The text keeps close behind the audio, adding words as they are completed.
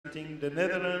representing the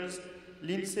Netherlands,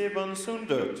 Lindsay van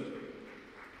Zundert.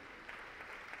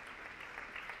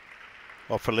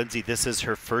 Well, for Lindsay, this is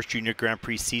her first Junior Grand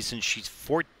Prix season. She's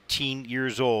 14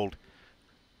 years old,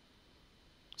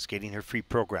 skating her free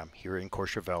program here in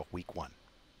Courchevel, week 1.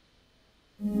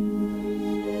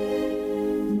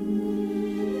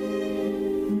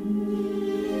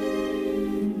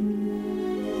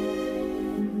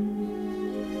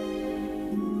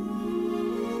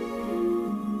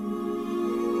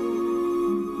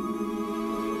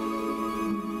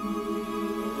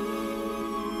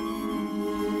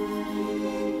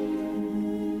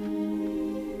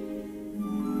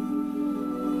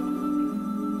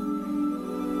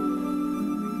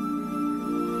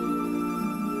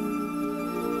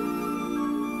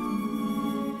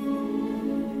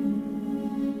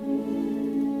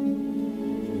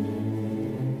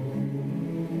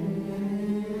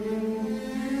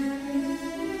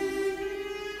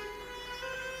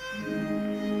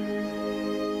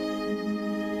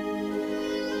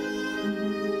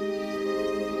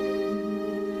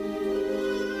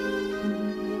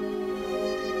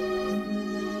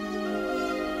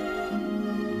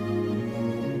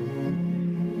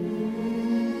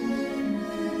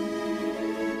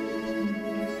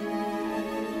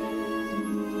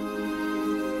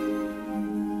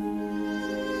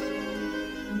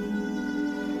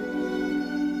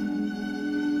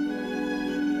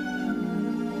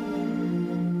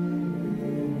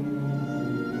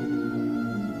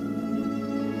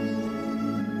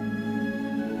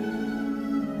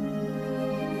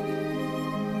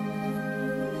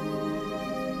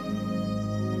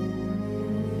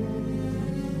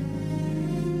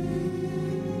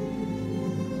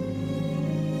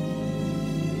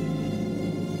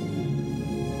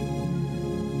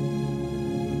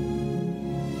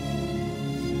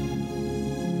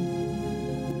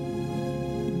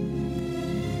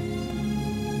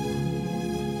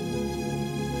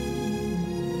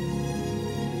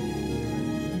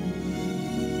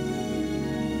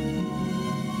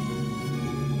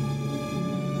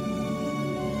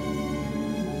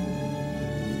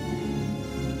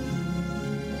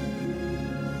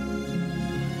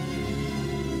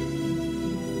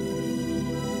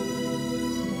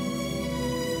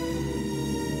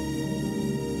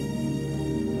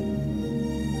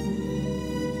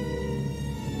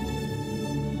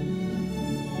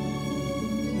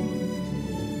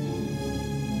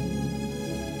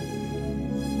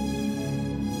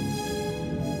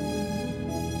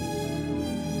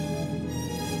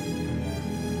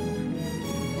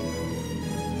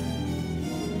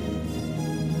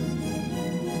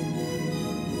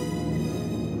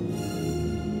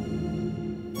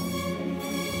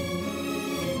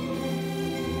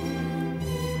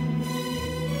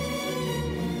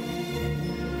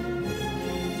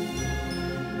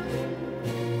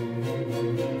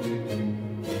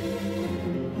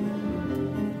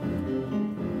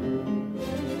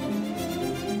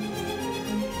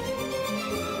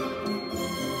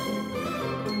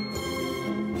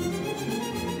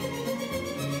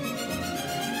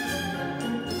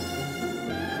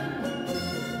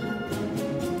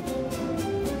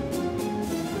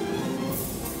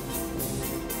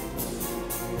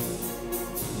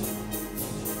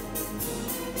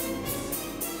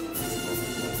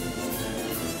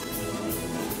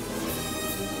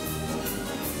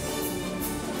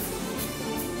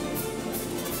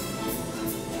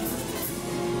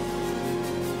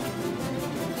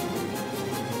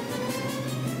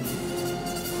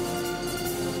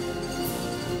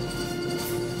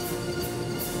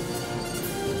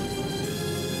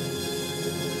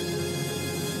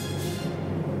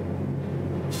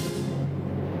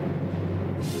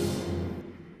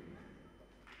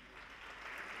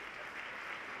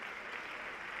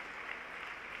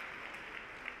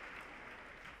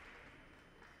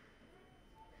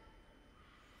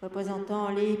 Représentant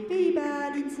les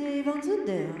Pays-Bas, Lindsay van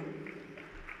Zundert.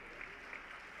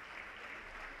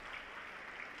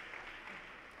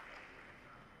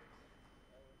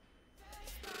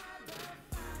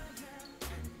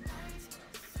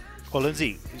 Well,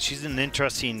 Lindsay, she's an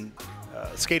interesting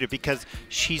skater because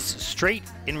she's straight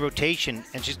in rotation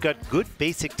and she's got good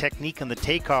basic technique on the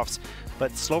takeoffs,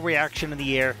 but slow reaction in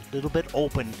the air, a little bit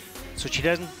open, so she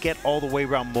doesn't get all the way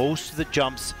around. Most of the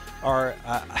jumps are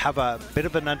have a bit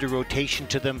of an under rotation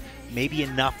to them, maybe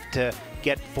enough to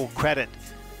get full credit.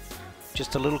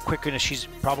 Just a little quicker, and she's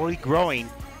probably growing,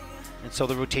 and so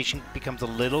the rotation becomes a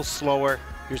little slower.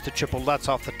 Here's the triple Lutz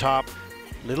off the top.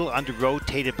 Little under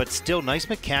rotated, but still nice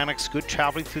mechanics, good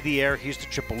traveling through the air. Here's the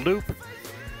triple loop.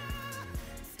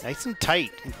 Nice and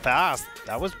tight and fast.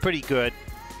 That was pretty good.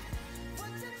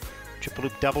 Triple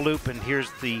loop, double loop, and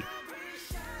here's the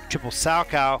triple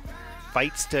Salchow.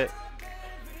 Fights to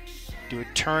do a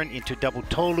turn into double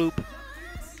toe loop.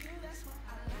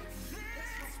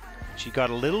 She got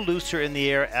a little looser in the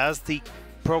air as the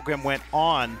program went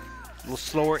on, a little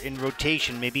slower in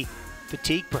rotation, maybe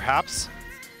fatigue perhaps.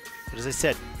 But as I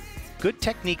said, good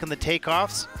technique on the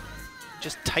takeoffs.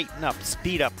 Just tighten up,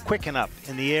 speed up, quicken up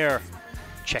in the air.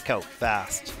 Check out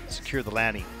fast, secure the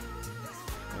landing.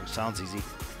 Oh, sounds easy.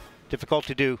 Difficult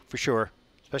to do for sure,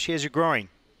 especially as you're growing.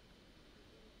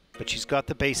 But she's got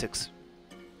the basics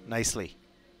nicely.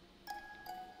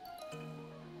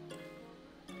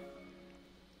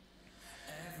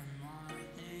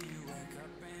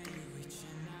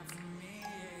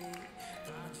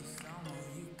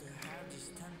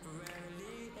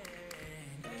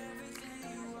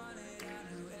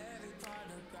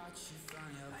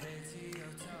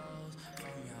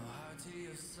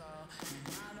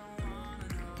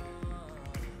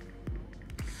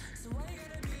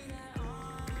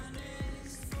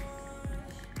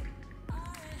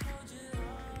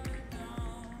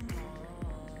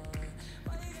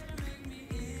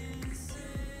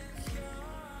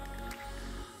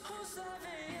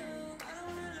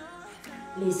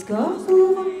 Les scores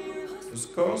pour The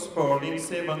scores for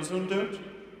Lindsay van Zundert.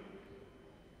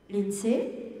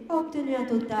 Lindsay a obtenu un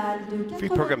total de Free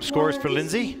program scores for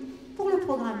Lindsay. Pour le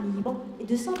programme libre et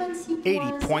de 126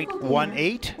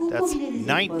 80.18. That's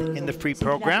 9th in the free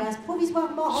program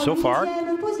so far,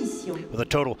 with a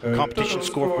total competition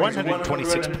score of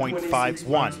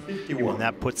 126.51. And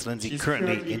that puts Lindsay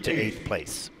currently into 8th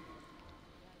place.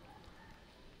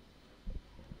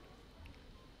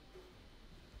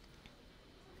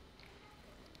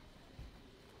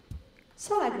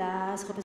 Sur la glace,